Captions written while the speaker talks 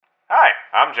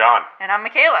I'm John. And I'm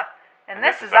Micayla. And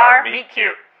this is our Meet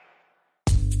Cute.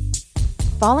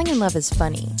 Falling in love is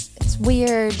funny. It's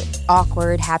weird,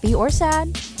 awkward, happy, or sad.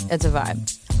 It's a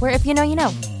vibe. Where if you know, you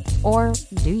know. Or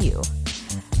do you?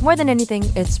 More than anything,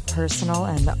 it's personal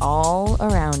and all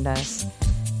around us.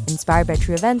 Inspired by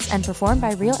true events and performed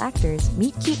by real actors,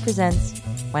 Meet Cute presents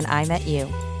When I Met You.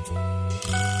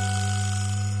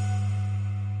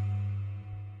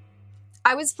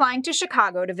 I was flying to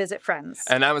Chicago to visit friends.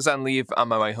 And I was on leave on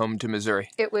my way home to Missouri.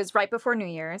 It was right before New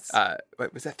Year's.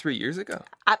 Wait, was that 3 years ago?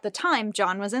 At the time,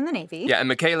 John was in the Navy. Yeah, and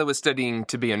Micayla was studying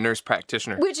to be a nurse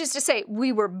practitioner. Which is to say,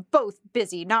 we were both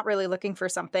busy, not really looking for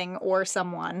something or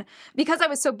someone. Because I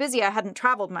was so busy, I hadn't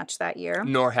traveled much that year.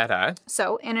 Nor had I.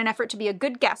 So, in an effort to be a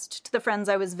good guest to the friends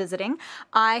I was visiting,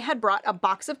 I had brought a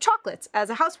box of chocolates as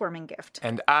a housewarming gift.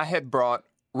 And I had brought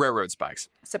railroad spikes.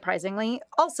 Surprisingly,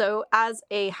 also as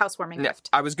a housewarming gift.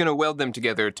 I was going to weld them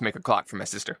together to make a clock for my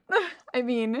sister. I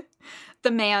mean,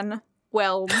 the man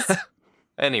welds.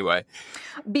 Anyway.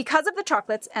 Because of the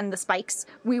chocolates and the spikes,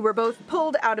 we were both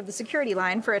pulled out of the security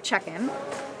line for a check-in.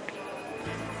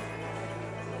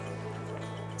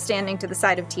 Standing to the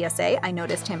side of TSA, I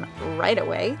noticed him right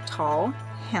away. Tall,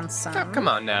 handsome. Oh, come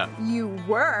on now. You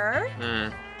were?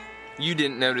 You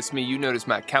didn't notice me. You noticed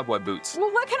my cowboy boots.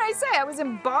 Well, what can I say? I was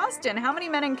in Boston. How many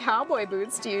men in cowboy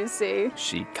boots do you see?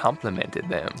 She complimented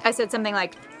them. I said something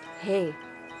like, "Hey,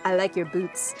 I like your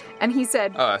boots." And he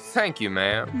said, Thank you,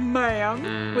 ma'am.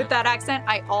 "Ma'am." With that accent,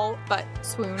 I all but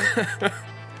swooned.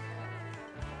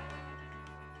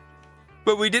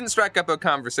 But we didn't strike up a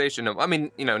conversation.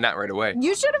 Not right away.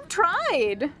 You should have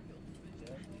tried.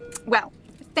 Well,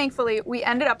 thankfully, we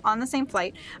ended up on the same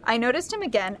flight. I noticed him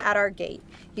again at our gate.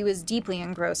 He was deeply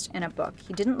engrossed in a book.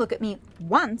 He didn't look at me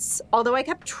once, although I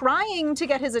kept trying to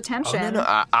get his attention. Oh,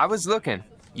 no, I was looking.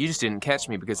 You just didn't catch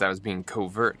me because I was being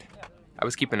covert. I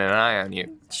was keeping an eye on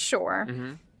you. Sure.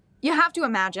 You have to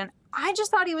imagine, I just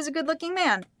thought he was a good-looking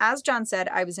man. As John said,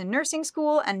 I was in nursing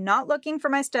school and not looking for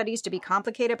my studies to be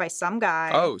complicated by some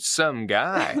guy. Oh, some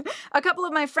guy. A couple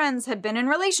of my friends had been in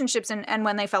relationships, and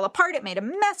when they fell apart, it made a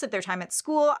mess of their time at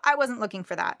school. I wasn't looking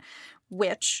for that.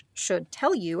 Which should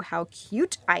tell you how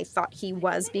cute I thought he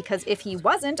was, because if he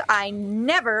wasn't, I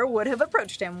never would have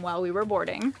approached him while we were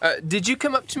boarding. Did you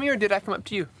come up to me, or did I come up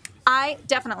to you? I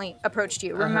definitely approached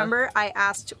you. Remember, I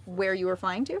asked where you were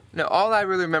flying to? No, all I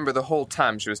really remember the whole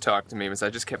time she was talking to me was I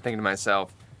just kept thinking to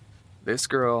myself, this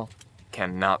girl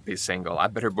cannot be single. I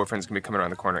bet her boyfriend's going to be coming around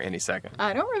the corner any second.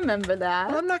 I don't remember that.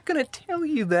 Well, I'm not going to tell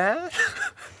you that.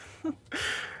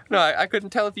 No, I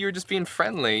couldn't tell if you were just being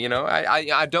friendly,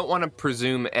 I don't want to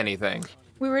presume anything.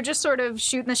 We were just sort of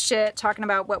shooting the shit, talking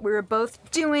about what we were both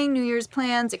doing, New Year's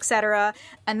plans, etc.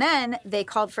 And then they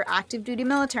called for active duty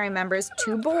military members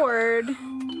to board.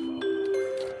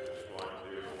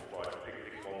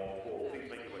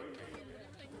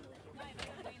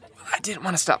 I didn't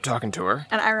want to stop talking to her.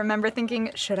 And I remember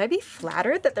thinking, should I be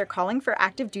flattered that they're calling for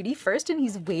active duty first and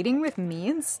he's waiting with me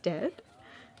instead?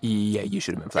 Yeah, you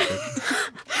should have been flattered.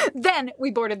 Then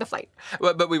we boarded the flight.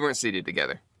 But we weren't seated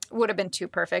together. Would have been too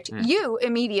perfect. You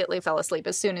immediately fell asleep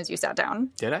as soon as you sat down.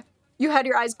 Did I? You had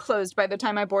your eyes closed by the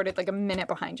time I boarded, like a minute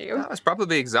behind you. I was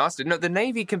probably exhausted. No, the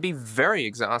Navy can be very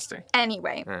exhausting.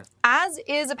 Anyway, as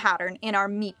is a pattern in our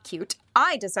Meet Cute,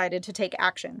 I decided to take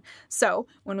action. So,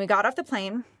 when we got off the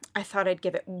plane, I thought I'd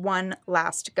give it one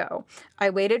last go. I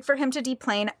waited for him to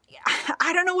deplane.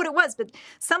 I don't know what it was, but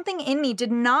something in me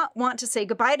did not want to say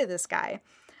goodbye to this guy.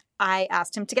 I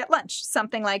asked him to get lunch,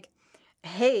 something like,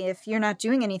 "Hey, if you're not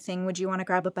doing anything, would you want to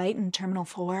grab a bite in Terminal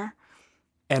 4?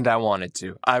 And I wanted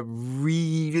to. I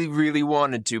really, really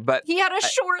wanted to, but... He had a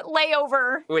short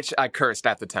layover. Which I cursed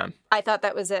at the time. I thought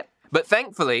that was it. But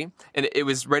thankfully, and it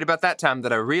was right about that time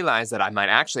that I realized that I might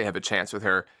actually have a chance with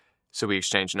her, so we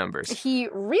exchanged numbers. He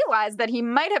realized that he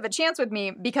might have a chance with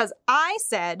me because I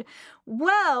said,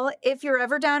 well, if you're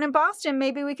ever down in Boston,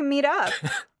 maybe we can meet up.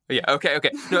 Yeah, okay.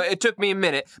 No, it took me a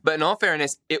minute, but in all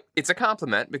fairness, it's a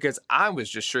compliment because I was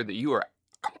just sure that you were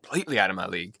completely out of my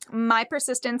league. My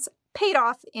persistence paid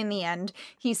off in the end.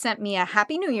 He sent me a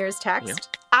Happy New Year's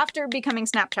text after becoming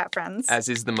Snapchat friends. As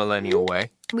is the millennial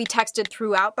way. We texted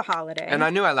throughout the holiday. And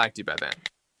I knew I liked you by then.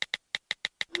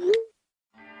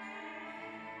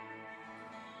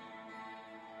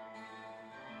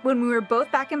 When we were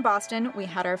both back in Boston, we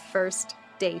had our first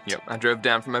date. Yep, I drove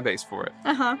down from my base for it.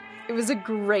 It was a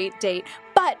great date,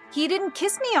 but he didn't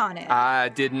kiss me on it. I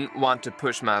didn't want to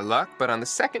push my luck, but on the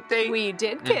second date... We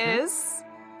did kiss.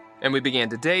 And we began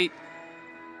to date,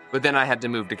 but then I had to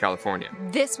move to California.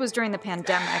 This was during the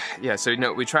pandemic. Yeah,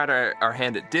 so we tried our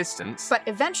hand at distance. But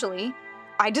eventually,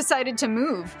 I decided to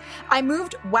move. I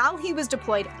moved while he was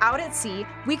deployed out at sea.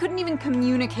 We couldn't even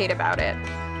communicate about it.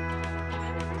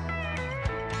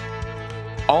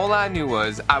 All I knew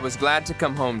was I was glad to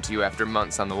come home to you after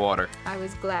months on the water. I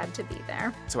was glad to be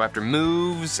there. So after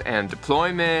moves and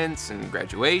deployments and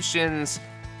graduations,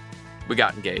 we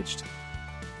got engaged.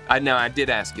 I did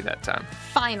ask you that time.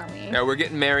 Finally. Now we're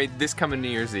getting married this coming New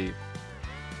Year's Eve.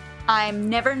 I'm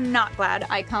never not glad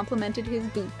I complimented his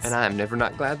boots. And I'm never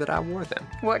not glad that I wore them.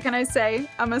 What can I say?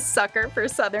 I'm a sucker for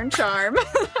Southern charm.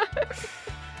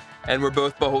 And we're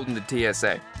both beholden to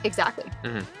TSA. Exactly.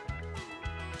 Mhm.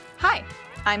 Hi,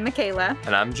 I'm Micayla.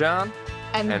 And I'm John.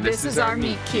 And this is our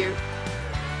Meet Cute.